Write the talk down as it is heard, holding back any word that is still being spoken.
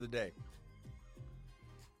the day.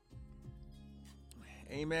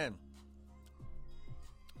 Amen.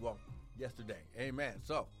 Well, yesterday. Amen.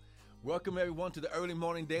 So, welcome everyone to the Early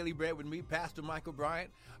Morning Daily Bread with me, Pastor Michael Bryant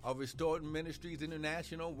of Restored Ministries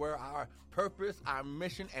International, where our purpose, our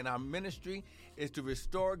mission, and our ministry is to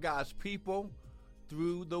restore God's people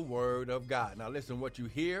through the Word of God. Now listen, what you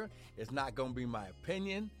hear is not going to be my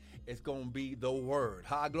opinion. It's going to be the Word.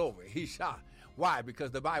 Ha, glory. He shot. Why?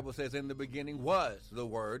 Because the Bible says in the beginning was the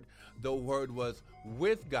Word. The Word was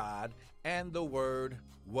with God, and the Word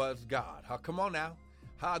was God. Ha, come on now.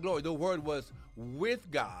 Ha, glory. The Word was with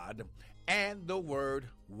God, and the Word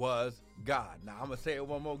was God. Now I'm going to say it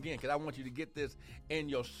one more again because I want you to get this in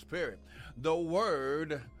your spirit. The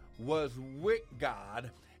Word was with God,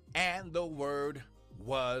 and the Word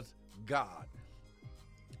was God.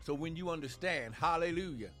 So when you understand,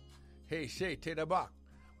 hallelujah, hey, she tedabak,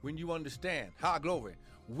 when you understand, ha, glory,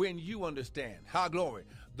 when you understand, ha, glory,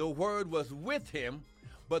 the Word was with him,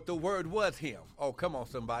 but the Word was him. Oh, come on,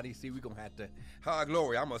 somebody. See, we're going to have to, ha,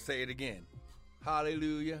 glory, I'm going to say it again.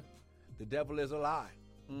 Hallelujah. The devil is a lie.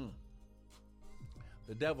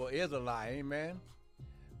 The devil is a lie, amen.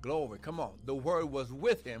 Glory, come on. The Word was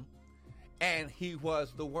with him, and he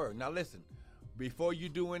was the Word. Now listen, before you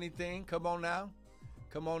do anything, come on now.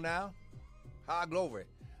 Come on now. Ha, glory.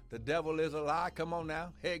 The devil is a lie. Come on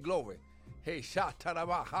now. Hey, glory. Hey, sha,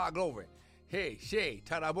 taraba. Ha, glory. Hey, she,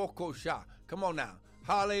 taraboko, sha. Come on now.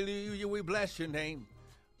 Hallelujah. We bless your name.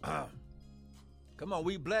 Come on.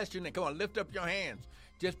 We bless your name. Come on. Lift up your hands.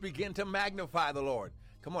 Just begin to magnify the Lord.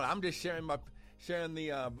 Come on. I'm just sharing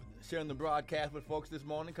the broadcast with folks this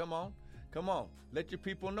morning. Come on. Come on. Let your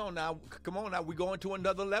people know now. Come on now. We're going to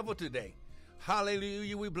another level today.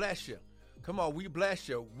 Hallelujah. We bless you. Come on. We bless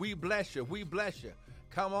you. We bless you. We bless you.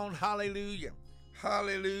 Come on. Hallelujah.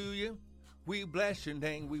 Hallelujah. We bless your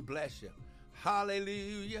name. We bless you.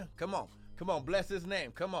 Hallelujah. Come on. Come on. Bless his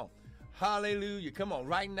name. Come on. Hallelujah. Come on.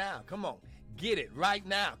 Right now. Come on. Get it right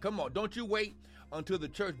now. Come on. Don't you wait until the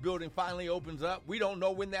church building finally opens up. We don't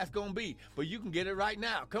know when that's going to be, but you can get it right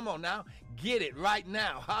now. Come on now. Get it right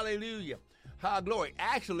now. Hallelujah. Ha, glory.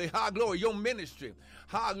 Actually, ha, glory, your ministry,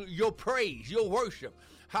 ha, your praise, your worship,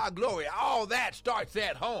 ha, glory, all that starts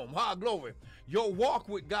at home. Ha, glory. Your walk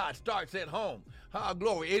with God starts at home. Ha,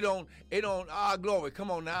 glory. It don't, ha, glory.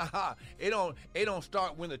 Come on now. Ha. It don't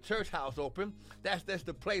start when the church house open. That's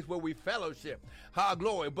the place where we fellowship. Ha,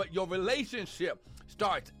 glory. But your relationship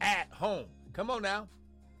starts at home. Come on now.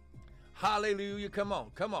 Hallelujah. Come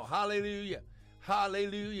on. Come on. Hallelujah.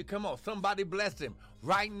 Hallelujah. Come on. Somebody bless him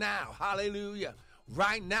right now. Hallelujah.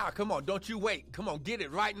 Right now. Come on. Don't you wait. Come on. Get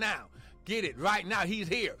it right now. Get it right now. He's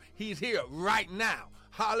here. He's here right now.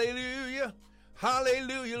 Hallelujah.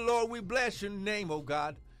 Hallelujah. Lord, we bless your name, oh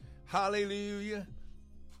God. Hallelujah.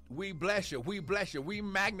 We bless you. We bless you. We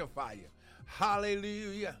magnify you.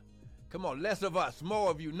 Hallelujah. Come on, less of us,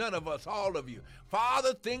 more of you, none of us, all of you.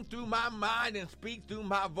 Father, think through my mind and speak through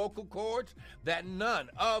my vocal cords that none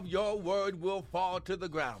of your word will fall to the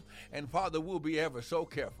ground. And Father, we'll be ever so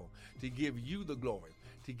careful to give you the glory,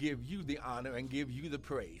 to give you the honor, and give you the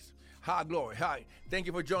praise. High glory. Hi. Thank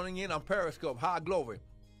you for joining in on Periscope. High glory.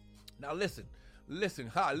 Now listen.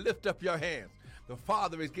 Hi, lift up your hands. The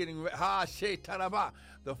Father is getting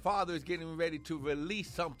the Father is getting ready to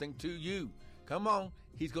release something to you. Come on.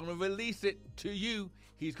 He's going to release it to you.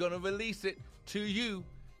 He's going to release it to you.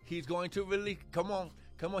 He's going to release. Come on.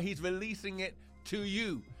 Come on. He's releasing it to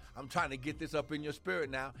you. I'm trying to get this up in your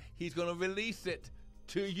spirit now. He's going to release it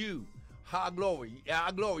to you. High glory.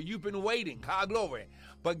 High glory. You've been waiting. High glory.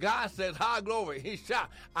 But God says, high glory. He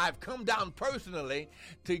shot. I've come down personally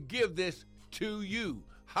to give this to you.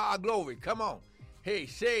 High glory. Come on. Hey,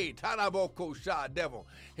 shade. Taraboko sha devil.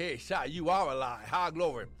 Hey, sha. You are a lie. High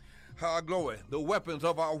glory. High glory. The weapons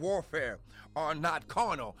of our warfare are not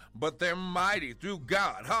carnal, but they're mighty through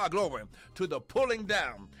God. High glory. To the pulling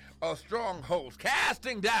down of strongholds,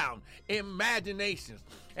 casting down imaginations.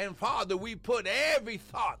 And Father, we put every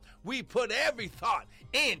thought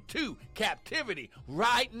into captivity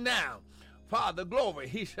right now. Father, glory.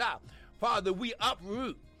 He shot. Father, we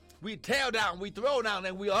uproot, we tear down, we throw down,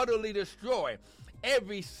 and we utterly destroy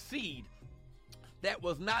every seed that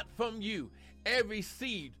was not from you. Every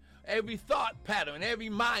seed every thought pattern, every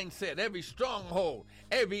mindset, every stronghold,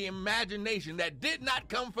 every imagination that did not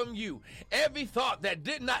come from you, every thought that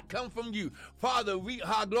did not come from you. Father,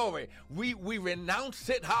 our glory, we renounce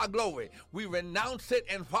it, our glory. We renounce it,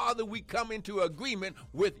 and Father, we come into agreement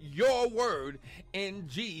with your word in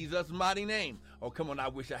Jesus' mighty name. Oh, come on, I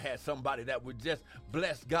wish I had somebody that would just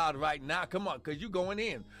bless God right now. Come on, because you're going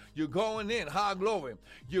in. You're going in, our glory.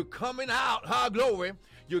 You're coming out, our glory.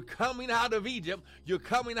 You're coming out of Egypt. You're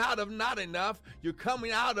coming out of not enough. You're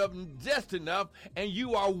coming out of just enough. And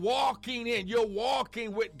you are walking in. You're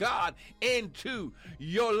walking with God into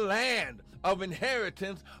your land of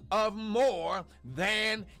inheritance of more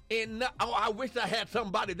than enough. Oh, I wish I had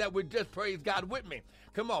somebody that would just praise God with me.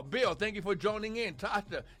 Come on, Bill, thank you for joining in.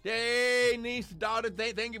 Tasha, hey, niece, daughter,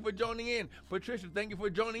 thank you for joining in. Patricia, thank you for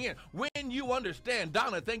joining in. When you understand,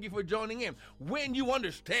 Donna, thank you for joining in. When you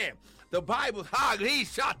understand, the Bible,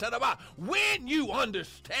 when you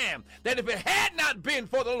understand that if it had not been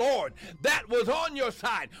for the Lord that was on your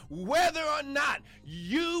side, whether or not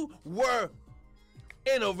you were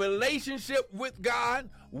in a relationship with God,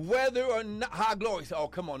 whether or not, high glory. Oh,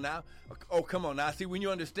 come on now. Oh, come on now. See, when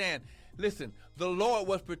you understand, listen, the Lord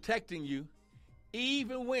was protecting you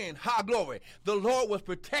even when, high glory, the Lord was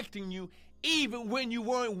protecting you even when you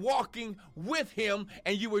weren't walking with him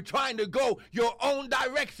and you were trying to go your own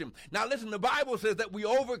direction. Now listen, the Bible says that we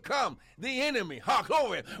overcome the enemy, high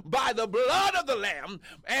glory, by the blood of the Lamb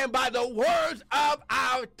and by the words of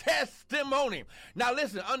our testimony. Now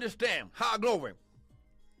listen, understand, high glory.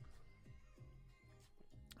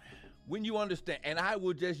 When you understand, and I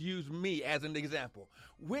will just use me as an example.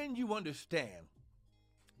 When you understand,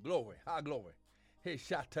 glory, high glory, hey,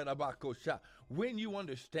 shatarabako sha. When you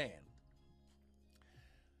understand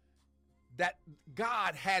that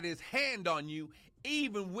God had his hand on you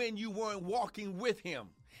even when you weren't walking with him,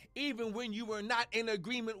 even when you were not in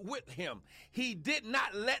agreement with him. He did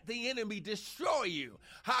not let the enemy destroy you.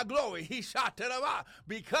 High glory, he shot to the bar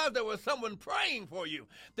because there was someone praying for you.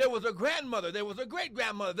 There was a grandmother, there was a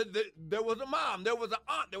great-grandmother, there was a mom, there was an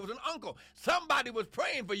aunt, there was an uncle. Somebody was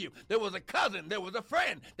praying for you. There was a cousin, there was a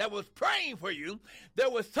friend that was praying for you. There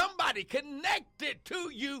was somebody connected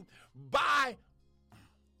to you by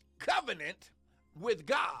covenant with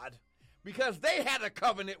God because they had a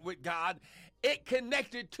covenant with God. It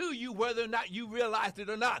connected to you whether or not you realized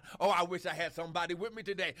it or not. Oh, I wish I had somebody with me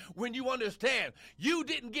today. When you understand, you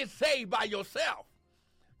didn't get saved by yourself.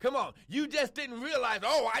 Come on. You just didn't realize,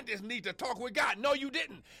 oh, I just need to talk with God. No, you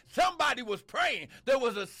didn't. Somebody was praying. There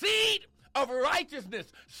was a seed of righteousness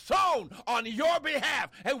sown on your behalf.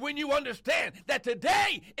 And when you understand that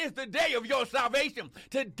today is the day of your salvation,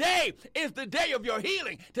 today is the day of your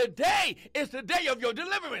healing, today is the day of your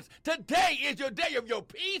deliverance, today is your day of your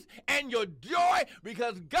peace and your joy,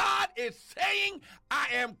 because God is saying, I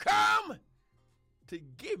am come to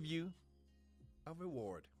give you a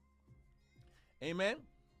reward. Amen.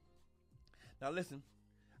 Now listen,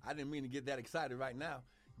 I didn't mean to get that excited right now.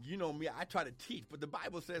 You know me, I try to teach, but the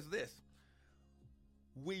Bible says this.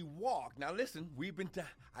 We walk. Now listen,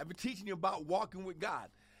 I've been teaching you about walking with God.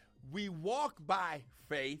 We walk by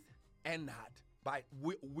faith and not by,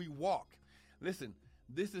 we walk. Listen,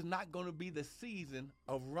 this is not going to be the season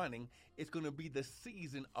of running. It's going to be the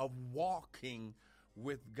season of walking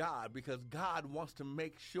with God, because God wants to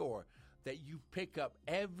make sure that you pick up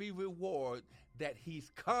every reward that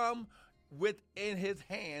he's come with in his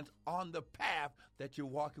hands on the path that you're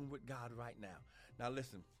walking with God right now. Now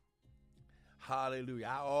listen.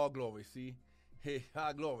 Hallelujah. All glory. See? Hey,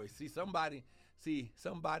 glory. See somebody,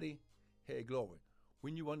 hey, glory.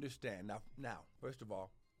 When you understand. Now, first of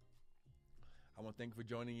all, I want to thank you for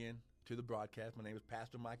joining in to the broadcast. My name is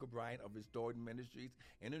Pastor Michael Bryant of Restored Ministries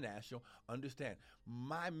International. Understand,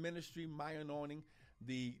 my ministry, my anointing,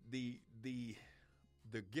 the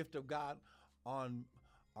gift of God on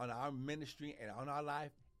our ministry and on our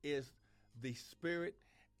life is the spirit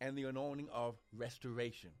and the anointing of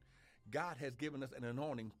restoration. God has given us an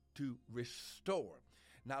anointing to restore.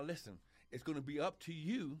 Now listen, it's going to be up to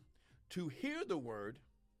you to hear the word,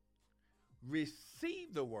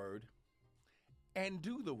 receive the word, and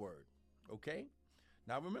do the word, okay?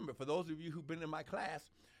 Now remember, for those of you who've been in my class,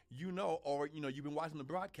 you've been watching the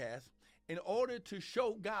broadcast, in order to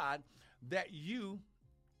show God that you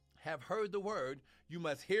have heard the word, you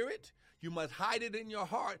must hear it, you must hide it in your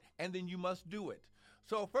heart, and then you must do it.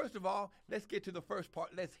 So first of all, let's get to the first part.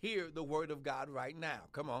 Let's hear the word of God right now.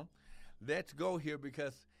 Come on. Let's go here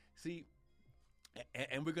because, see,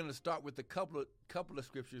 and we're going to start with a couple of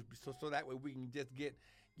scriptures so that way we can just get,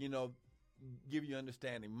 give you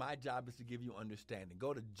understanding. My job is to give you understanding.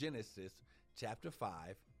 Go to Genesis chapter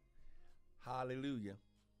 5. Hallelujah.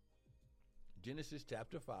 Genesis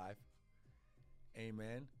chapter 5.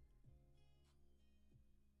 Amen.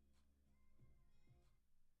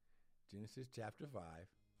 Genesis chapter 5.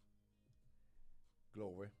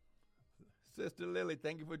 Glory. Sister Lily,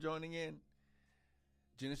 thank you for joining in.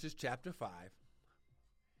 Genesis chapter 5.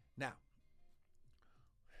 Now,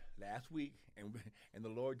 last week, and the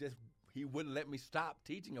Lord He wouldn't let me stop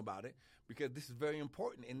teaching about it because this is very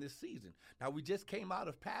important in this season. Now, we just came out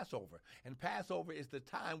of Passover, and Passover is the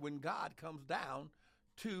time when God comes down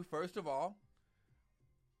to, first of all,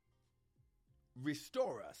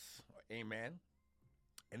 restore us. Amen.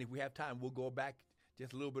 And if we have time, we'll go back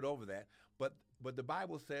just a little bit over that. But the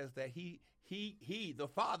Bible says that he, the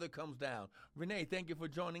Father, comes down. Renee, thank you for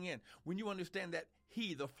joining in. When you understand that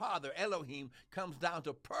He, the Father, Elohim, comes down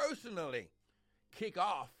to personally kick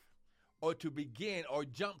off or to begin or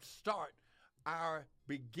jump start our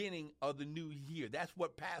beginning of the new year. That's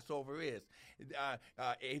what Passover is.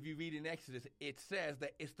 If you read in Exodus, it says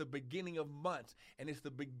that it's the beginning of months and it's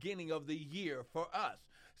the beginning of the year for us.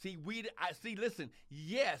 Listen,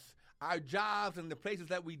 yes, our jobs and the places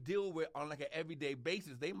that we deal with on like an everyday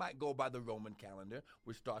basis, they might go by the Roman calendar,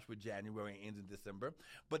 which starts with January and ends in December,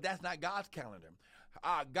 but that's not God's calendar.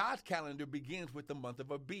 God's calendar begins with the month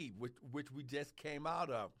of Abib, which we just came out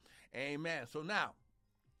of. Amen. So now,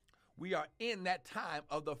 we are in that time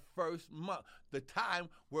of the first month, the time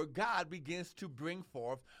where God begins to bring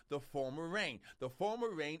forth the former rain. The former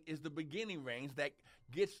rain is the beginning rains that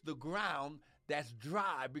gets the ground that's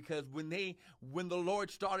dry, because when the Lord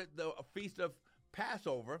started the feast of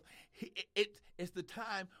Passover, it's the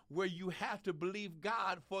time where you have to believe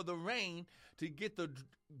God for the rain to get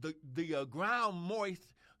the ground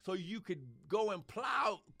moist, so you could go and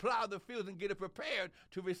plow the fields and get it prepared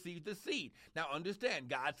to receive the seed. Now understand,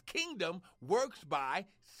 God's kingdom works by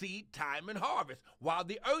seed time and harvest. While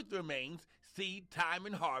the earth remains, seed time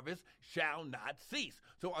and harvest shall not cease.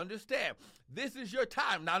 So understand, this is your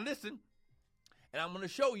time. Now listen, and I'm going to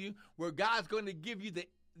show you where God's going to give you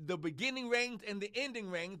the beginning rains and the ending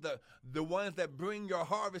rains, the ones that bring your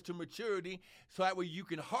harvest to maturity, so that way you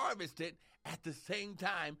can harvest it at the same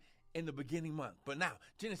time in the beginning month. But now,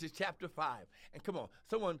 Genesis chapter 5. And come on,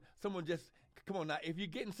 someone just, come on now. If you're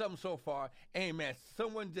getting something so far, amen.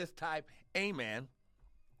 Someone just type amen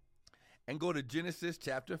and go to Genesis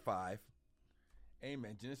chapter 5.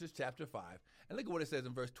 Amen. Genesis chapter 5. And look at what it says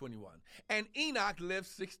in verse 21. And Enoch lived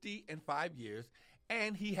 65 years,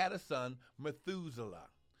 and he had a son, Methuselah.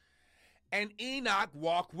 And Enoch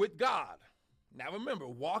walked with God. Now remember,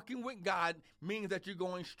 walking with God means that you're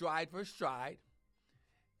going stride for stride.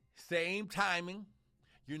 Same timing.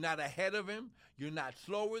 You're not ahead of him. You're not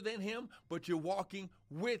slower than him, but you're walking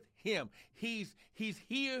with him. He's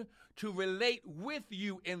here to relate with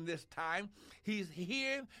you in this time. He's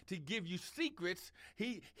here to give you secrets.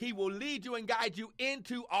 He will lead you and guide you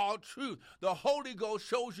into all truth. The Holy Ghost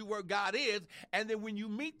shows you where God is, and then when you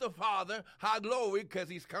meet the Father, high glory, because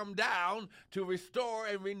he's come down to restore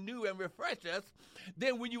and renew and refresh us,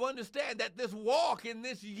 then when you understand that this walk in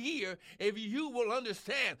this year, if you will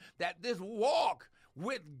understand that this walk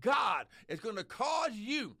with God is going to cause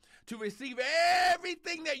you to receive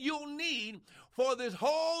everything that you'll need for this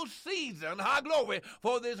whole season, high glory,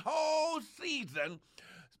 for this whole season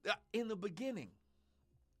in the beginning.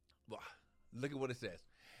 Well, look at what it says.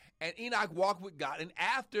 And Enoch walked with God, and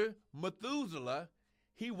after Methuselah,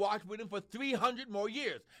 he walked with him for 300 more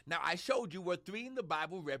years. Now, I showed you where 3 in the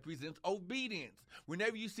Bible represents obedience.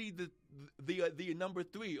 Whenever you see the number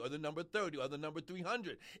 3 or the number 30 or the number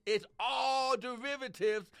 300, it's all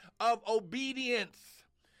derivatives of obedience.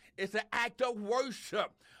 It's an act of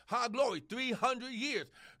worship. High glory, 300 years.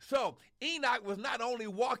 So Enoch was not only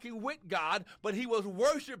walking with God, but he was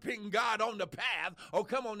worshiping God on the path. Oh,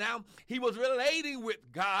 come on now. He was relating with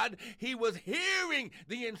God. He was hearing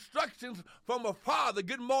the instructions from a father.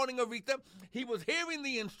 Good morning, Aretha. He was hearing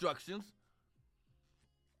the instructions.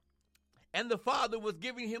 And the Father was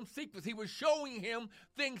giving him secrets. He was showing him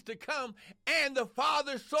things to come. And the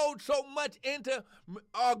Father sowed so much into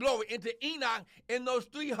Enoch in those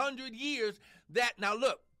 300 years that, now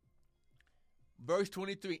look, verse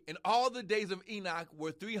 23, and all the days of Enoch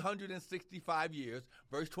were 365 years.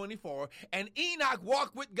 Verse 24, and Enoch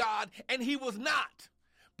walked with God, and he was not,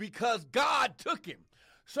 because God took him.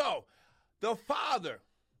 So the Father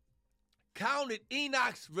counted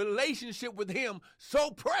Enoch's relationship with him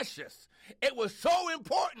so precious. It was so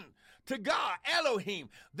important to God, Elohim,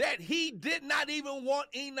 that he did not even want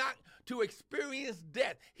Enoch to experience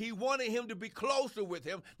death. He wanted him to be closer with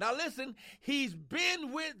him. Now listen, he's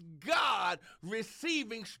been with God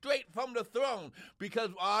receiving straight from the throne,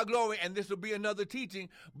 because our glory, and this will be another teaching,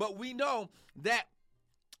 but we know that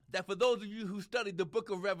that for those of you who studied the book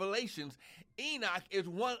of Revelations, Enoch is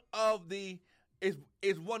one of the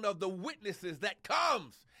witnesses that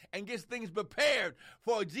comes and gets things prepared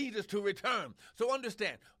for Jesus to return. So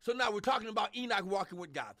understand. So now we're talking about Enoch walking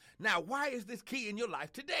with God. Now, why is this key in your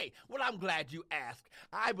life today? Well, I'm glad you asked.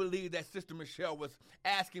 I believe that Sister Michelle was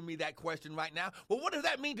asking me that question right now. Well, what does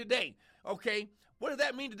that mean today? Okay, what does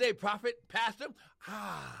that mean today, prophet, pastor?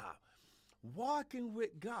 Walking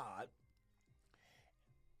with God.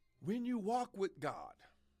 When you walk with God,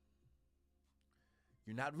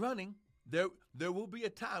 you're not running. There will be a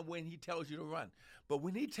time when he tells you to run. But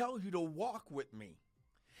when he tells you to walk with me,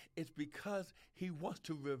 it's because he wants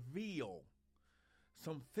to reveal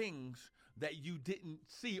some things that you didn't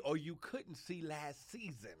see or you couldn't see last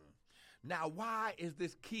season. Now, why is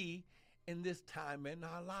this key in this time in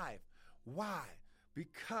our life? Why?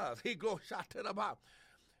 Because he goes shot to the bottom.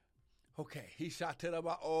 Okay, he shot to the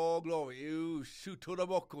bottom. Oh, glory. You shoot to the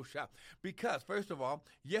boko shot. Because, first of all,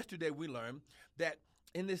 yesterday we learned that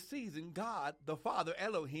in this season, God, the Father,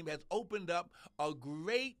 Elohim, has opened up a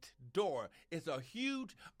great door. It's a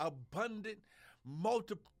huge, abundant,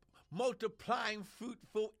 multiplying,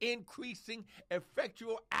 fruitful, increasing,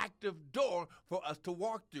 effectual, active door for us to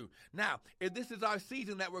walk through. Now, if this is our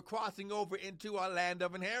season that we're crossing over into our land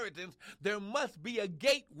of inheritance, there must be a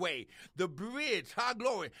gateway, the bridge,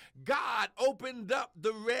 glory. God opened up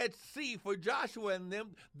the Red Sea for Joshua and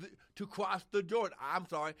them to cross the Jordan.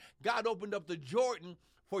 God opened up the Jordan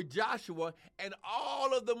for Joshua and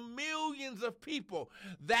all of the millions of people,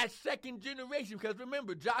 that second generation. Because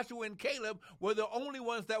remember, Joshua and Caleb were the only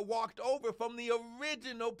ones that walked over from the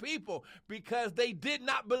original people because they did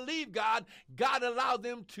not believe God. God allowed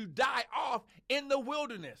them to die off in the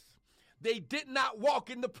wilderness. They did not walk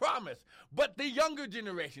in the promise. But the younger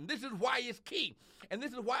generation, this is why it's key. And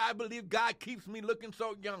this is why I believe God keeps me looking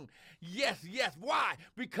so young. Yes. Why?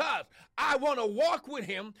 Because I want to walk with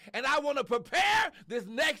him and I want to prepare this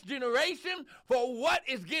next generation for what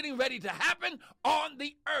is getting ready to happen on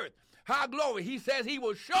the earth. Glory. He says he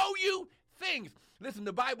will show you things. Listen,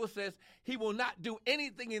 the Bible says he will not do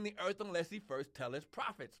anything in the earth unless he first tell his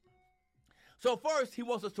prophets. So first, he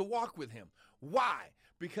wants us to walk with him. Why?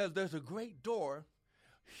 Because there's a great door,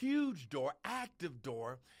 huge door, active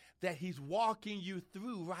door that he's walking you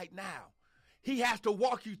through right now. He has to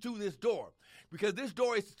walk you through this door because this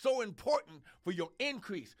door is so important for your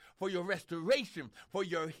increase, for your restoration, for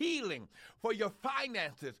your healing, for your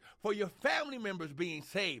finances, for your family members being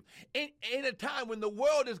saved. In a time when the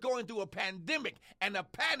world is going through a pandemic and a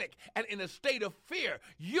panic and in a state of fear,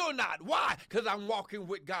 you're not. Why? Because I'm walking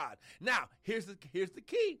with God. Now, here's the key.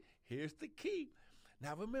 Here's the key.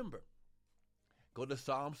 Now remember, go to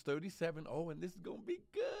Psalms 37. Oh, and this is going to be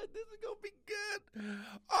good. This is going to be good.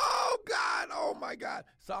 Oh, God. Oh, my God.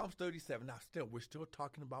 Psalms 37. Now, we're still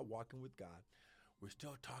talking about walking with God. We're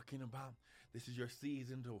still talking about this is your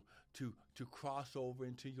season to cross over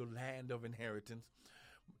into your land of inheritance.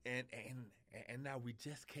 And now we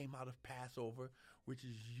just came out of Passover, which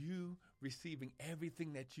is you receiving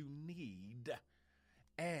everything that you need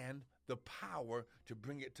and the power to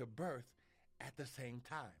bring it to birth at the same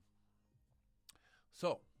time.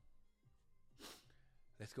 So,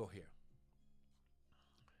 let's go here.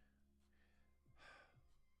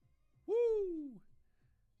 Woo!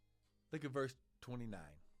 Look at verse 29.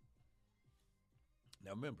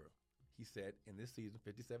 Now remember, he said in this season,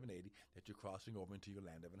 5780, that you're crossing over into your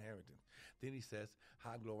land of inheritance. Then he says,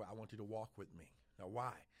 glory, I want you to walk with me. Now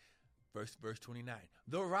why? Verse 29.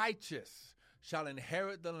 The righteous shall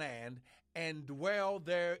inherit the land and dwell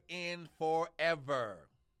therein forever.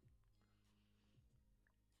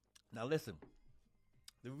 Now listen,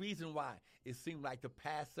 the reason why it seemed like the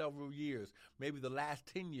past several years, maybe the last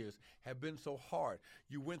 10 years, have been so hard.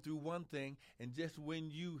 You went through one thing, and just when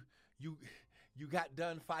you got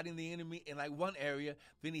done fighting the enemy in like one area,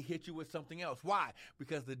 then he hit you with something else. Why?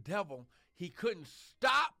 Because the devil, he couldn't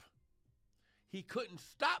stop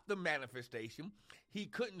the manifestation. He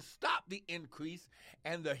couldn't stop the increase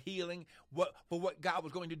and the healing for what God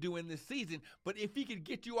was going to do in this season. But if he could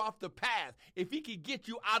get you off the path, if he could get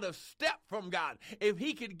you out of step from God, if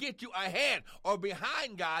he could get you ahead or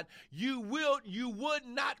behind God, you would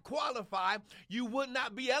not qualify, you would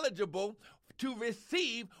not be eligible to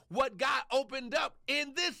receive what God opened up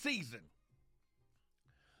in this season.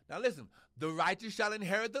 Now listen, the righteous shall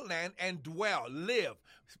inherit the land and dwell, live,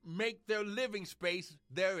 make their living space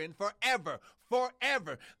therein forever.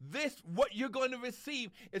 Forever. This, what you're going to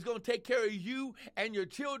receive, is going to take care of you and your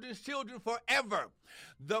children's children forever.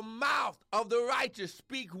 The mouth of the righteous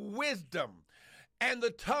speak wisdom, and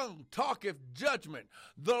the tongue talketh judgment.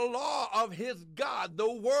 The law of his God,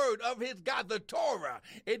 the word of his God, the Torah.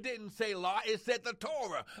 It didn't say law, it said the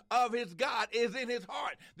Torah of his God is in his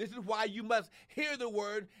heart. This is why you must hear the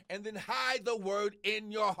word and then hide the word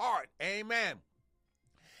in your heart. Amen.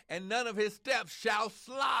 And none of his steps shall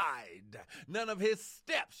slide. None of his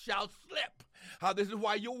steps shall slip. This is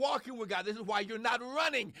why you're walking with God. This is why you're not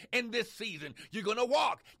running in this season. You're going to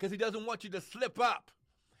walk because he doesn't want you to slip up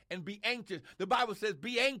and be anxious. The Bible says,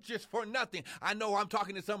 be anxious for nothing. I know I'm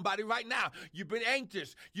talking to somebody right now. You've been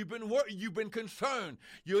anxious. You've been worried. You've been concerned.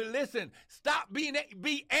 Listen,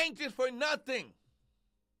 be anxious for nothing.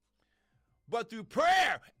 But through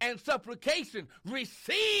prayer and supplication,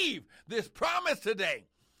 receive this promise today.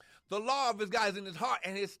 The law of his God is in his heart,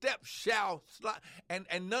 and his steps shall slide, and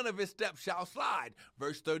none of his steps shall slide.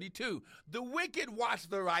 Verse 32, the wicked watch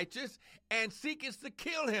the righteous and seeketh to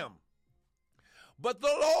kill him. But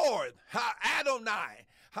the Lord, Adonai,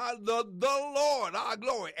 the Lord, our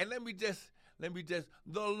glory. And let me just,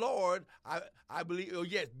 the Lord, I believe,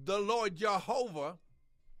 the Lord Jehovah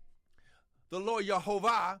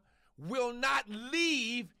will not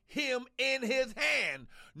leave him in his hand,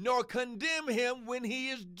 nor condemn him when he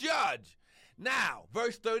is judged. Now,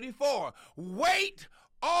 verse 34, wait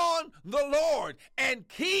on the Lord and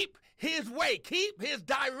keep his way, keep his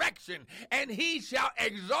direction, and he shall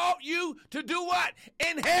exalt you to do what?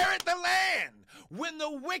 Inherit the land. When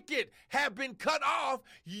the wicked have been cut off,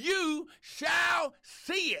 you shall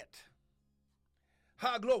see it.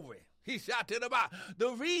 Glory. He shouted about the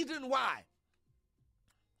reason why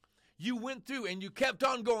you went through and you kept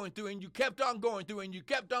on going through and you kept on going through and you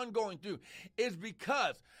kept on going through is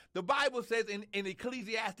because the Bible says in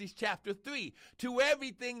Ecclesiastes chapter 3, to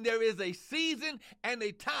everything there is a season and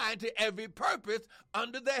a time to every purpose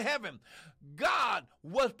under the heaven. God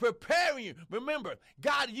was preparing you. Remember,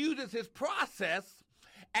 God uses his process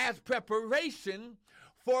as preparation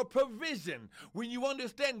for provision. When you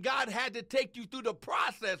understand God had to take you through the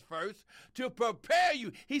process first to prepare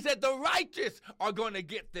you. He said the righteous are going to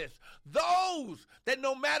get this. Those that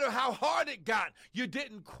no matter how hard it got, you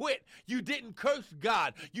didn't quit. You didn't curse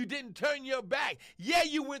God. You didn't turn your back. Yeah,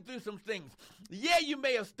 you went through some things. Yeah, you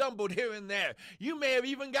may have stumbled here and there. You may have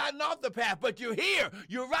even gotten off the path, but you're here.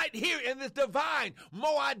 You're right here in this divine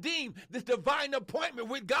Moadim, this divine appointment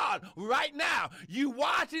with God right now. You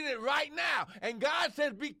watching it right now. And God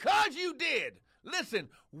says, because you did, listen,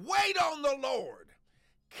 wait on the Lord.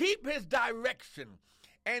 Keep his direction,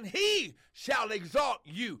 and he shall exalt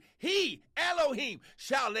you. He, Elohim,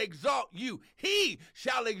 shall exalt you. He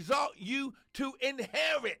shall exalt you to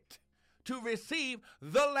inherit, to receive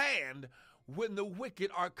the land when the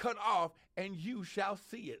wicked are cut off, and you shall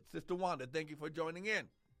see it. Sister Wanda, thank you for joining in.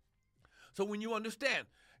 So when you understand,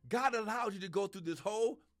 God allows you to go through this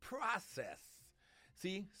whole process.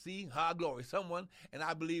 See, glory. Someone, and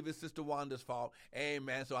I believe it's Sister Wanda's fault.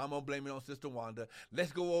 Amen. So I'm going to blame it on Sister Wanda.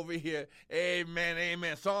 Let's go over here.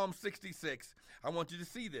 Amen. Psalm 66. I want you to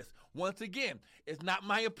see this. Once again, it's not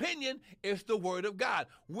my opinion. It's the word of God.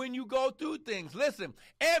 When you go through things, listen,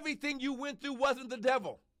 everything you went through wasn't the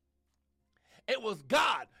devil. It was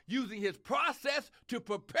God using his process to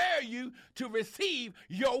prepare you to receive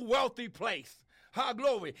your wealthy place.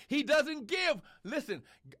 Glory. He doesn't give, listen,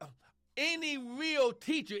 any real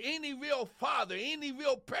teacher, any real father, any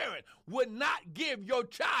real parent would not give your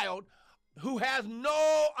child who has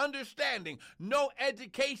no understanding, no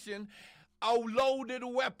education, a loaded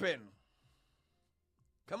weapon.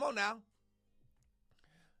 Come on now.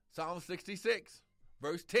 Psalm 66,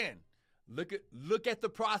 verse 10. Look at the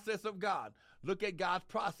process of God. Look at God's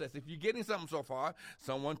process. If you're getting something so far,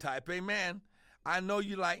 someone type amen. I know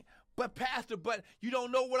you like, but Pastor, but you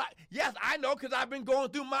don't know yes, I know because I've been going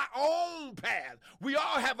through my own path. We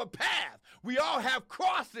all have a path. We all have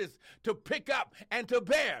crosses to pick up and to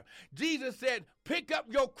bear. Jesus said, pick up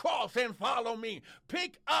your cross and follow me.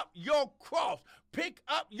 Pick up your cross. Pick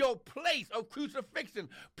up your place of crucifixion.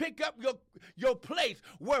 Pick up your place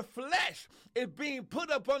where flesh is being put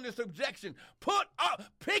up under subjection.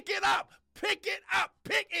 Pick it up. Pick it up.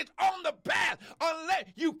 Pick it on the path. Unless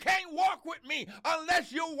you can't walk with me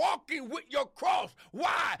unless you're walking with your cross.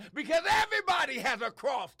 Why? Because everybody has a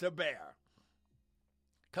cross to bear.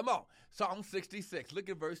 Come on. Psalm 66. Look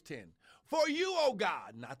at verse 10. For you, O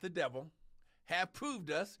God, not the devil, have proved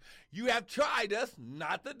us. You have tried us,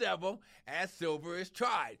 not the devil, as silver is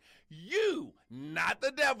tried. You, not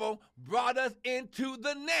the devil, brought us into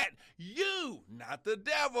the net. You, not the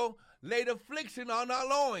devil, laid affliction on our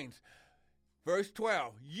loins. Verse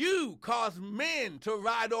 12, you caused men to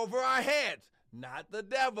ride over our heads, not the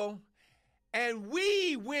devil, and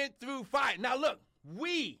we went through fire. Now look,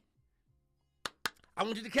 we, I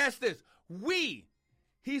want you to catch this. We,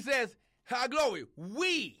 he says, high glory,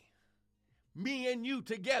 we, me and you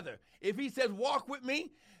together. If he says walk with me,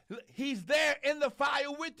 he's there in the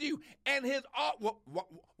fire with you. And his,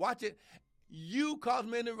 watch it, you caused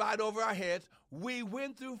men to ride over our heads. We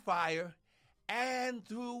went through fire and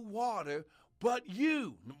through water, but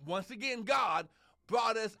you, once again, God,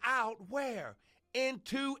 brought us out where?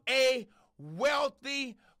 Into a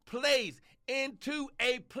wealthy place. Into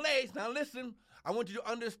a place. Now listen, I want you to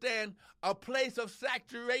understand, a place of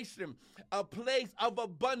saturation, a place of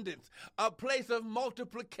abundance, a place of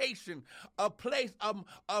multiplication, a place of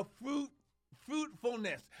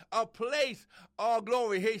fruitfulness, a place, oh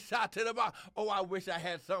glory, hey, shout to the bar. Oh, I wish I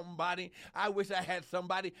had somebody. I wish I had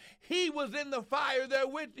somebody. He was in the fire there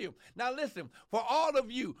with you. Now listen, for all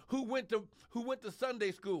of you who went to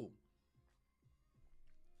Sunday school,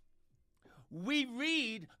 we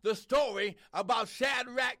read the story about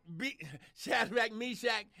Shadrach,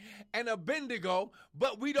 Meshach, and Abednego,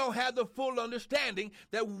 but we don't have the full understanding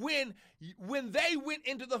that when they went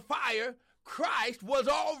into the fire, Christ was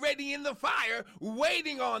already in the fire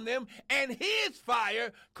waiting on them, and his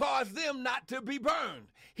fire caused them not to be burned.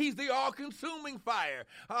 He's the all-consuming fire.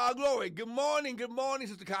 Glory. Good morning,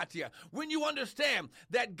 Sister Katia. When you understand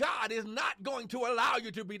that God is not going to allow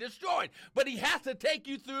you to be destroyed, but he has to take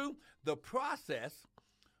you through the process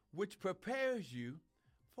which prepares you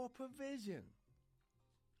for provision.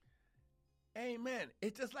 Amen.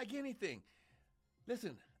 It's just like anything.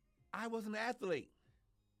 Listen, I was an athlete.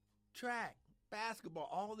 Track, basketball,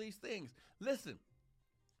 all these things. Listen,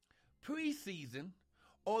 preseason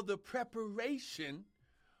or the preparation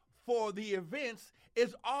for the events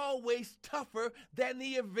is always tougher than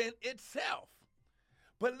the event itself.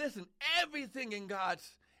 But listen, everything in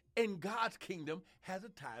God's kingdom has a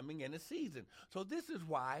timing and a season. So this is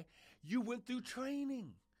why you went through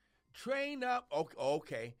training. Train up.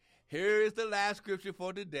 Okay. Here is the last scripture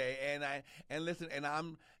for today, and listen,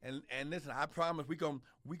 I promise we gonna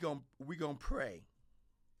pray.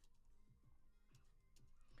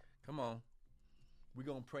 Come on, we're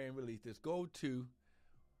gonna pray and release this. Go to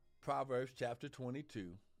Proverbs chapter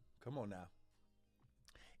 22. Come on now.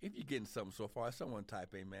 If you're getting something so far, someone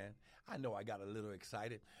type amen. I know I got a little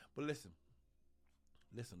excited, but listen.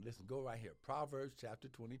 Go right here. Proverbs chapter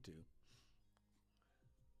 22.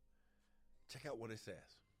 Check out what it says.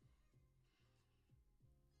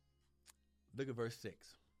 Look at verse 6.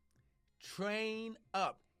 Train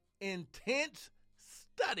up. Intense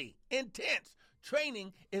study. Intense.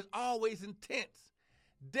 Training is always intense.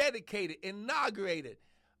 Dedicated. Inaugurated.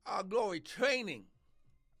 Our glory. Training.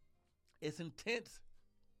 It's intense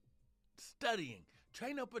studying.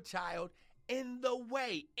 Train up a child in the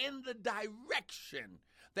way, in the direction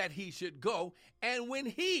that he should go. And when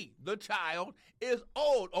he, the child, is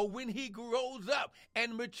old, or when he grows up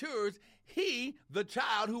and matures, he, the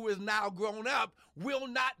child who is now grown up, will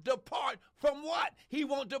not depart from what? He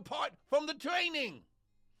won't depart from the training.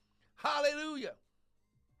 Hallelujah.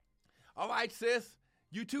 All right, sis,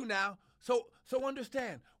 you too now. So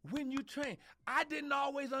understand, when you train, I didn't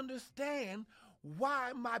always understand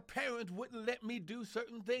why my parents wouldn't let me do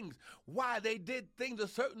certain things, why they did things a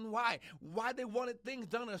certain way, why they wanted things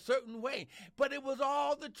done a certain way. But it was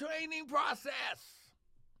all the training process.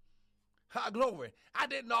 Glory. I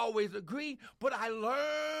didn't always agree, but I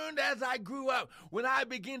learned as I grew up. When I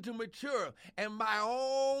began to mature and my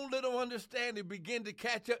own little understanding began to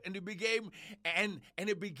catch up, and it began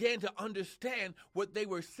to understand what they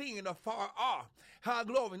were seeing afar off.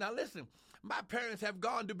 Glory. Now listen. My parents have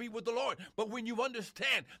gone to be with the Lord. But when you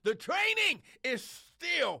understand, the training is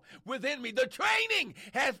still within me. The training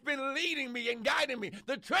has been leading me and guiding me.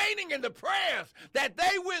 The training and the prayers that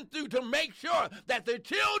they went through to make sure that their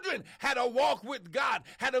children had a walk with God,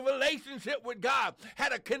 had a relationship with God,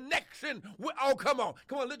 had a connection with, come on,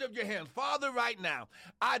 lift up your hands. Father, right now,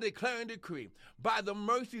 I declare and decree by the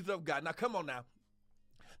mercies of God. Now, come on now.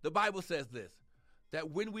 The Bible says this, that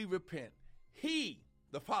when we repent, he,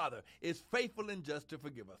 the Father, is faithful and just to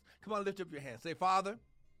forgive us. Come on, lift up your hand. Say, Father,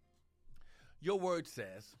 your word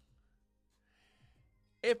says,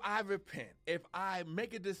 if I repent, if I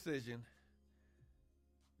make a decision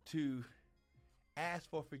to ask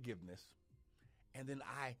for forgiveness, and then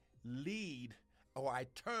I lead or I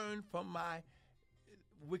turn from my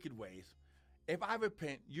wicked ways, if I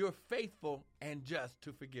repent, you're faithful and just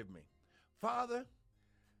to forgive me. Father,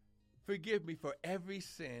 forgive me for every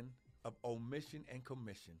sin of omission and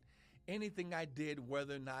commission. Anything I did,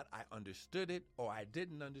 whether or not I understood it or I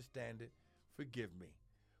didn't understand it, forgive me.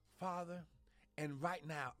 Father, and right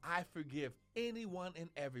now I forgive anyone and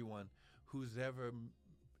everyone who's ever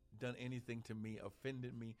done anything to me,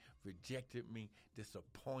 offended me, rejected me,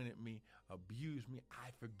 disappointed me, abused me,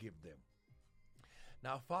 I forgive them.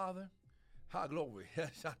 Now, Father, glory,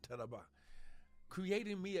 create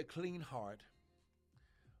in me a clean heart,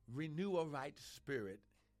 renew a right spirit,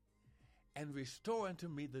 and restore unto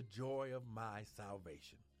me the joy of my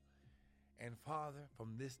salvation. And Father,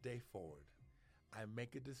 from this day forward, I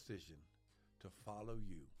make a decision to follow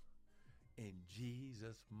you. In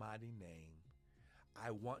Jesus' mighty name,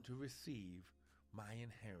 I want to receive my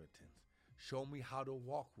inheritance. Show me how to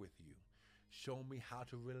walk with you. Show me how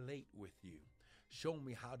to relate with you. Show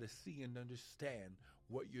me how to see and understand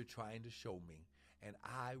what you're trying to show me. And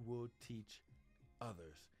I will teach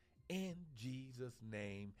others. In Jesus'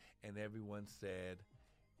 name. And everyone said,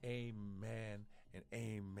 amen and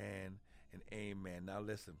amen and amen. Now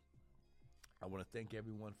listen, I want to thank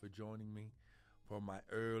everyone for joining me for my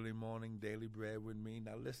early morning daily bread with me.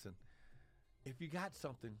 Now listen, if you got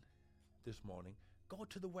something this morning, go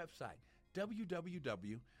to the website,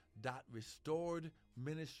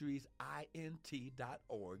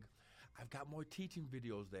 www.restoredministriesint.org. I've got more teaching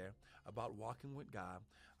videos there about walking with God,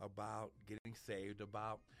 about getting saved,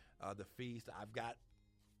 about the feast. I've got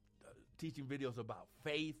teaching videos about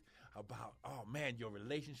faith, about, your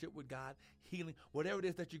relationship with God, healing, whatever it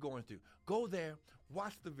is that you're going through. Go there,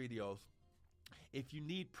 watch the videos. If you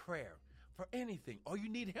need prayer for anything, or you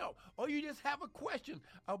need help, or you just have a question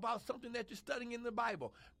about something that you're studying in the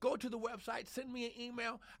Bible, go to the website, send me an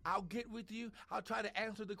email. I'll get with you. I'll try to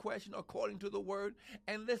answer the question according to the word.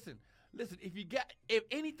 And listen, if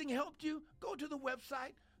anything helped you, go to the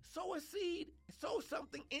website, sow a seed, sow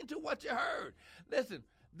something into what you heard. Listen,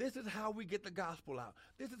 this is how we get the gospel out.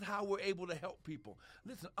 This is how we're able to help people.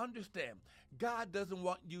 Listen, understand, God doesn't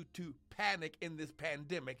want you to panic in this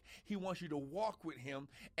pandemic. He wants you to walk with him,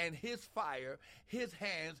 and his fire, his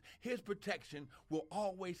hands, his protection will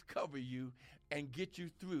always cover you and get you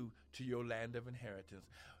through to your land of inheritance.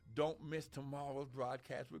 Don't miss tomorrow's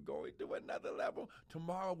broadcast. We're going to another level.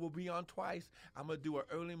 Tomorrow we'll be on twice. I'm going to do an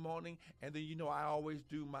early morning, and then I always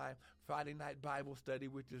do my Friday night Bible study,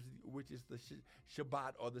 which is the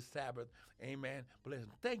Shabbat or the Sabbath. Amen. But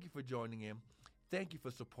listen, thank you for joining in. Thank you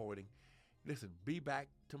for supporting. Listen, be back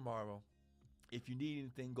tomorrow. If you need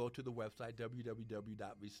anything, go to the website,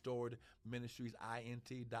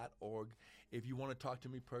 www.restoredministriesint.org. If you want to talk to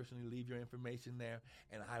me personally, leave your information there,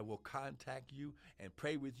 and I will contact you and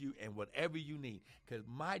pray with you and whatever you need. Because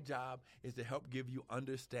my job is to help give you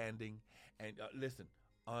understanding. And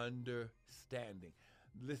understanding.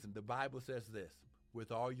 Listen, the Bible says this,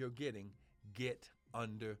 with all you're getting, get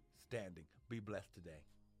understanding. Be blessed today.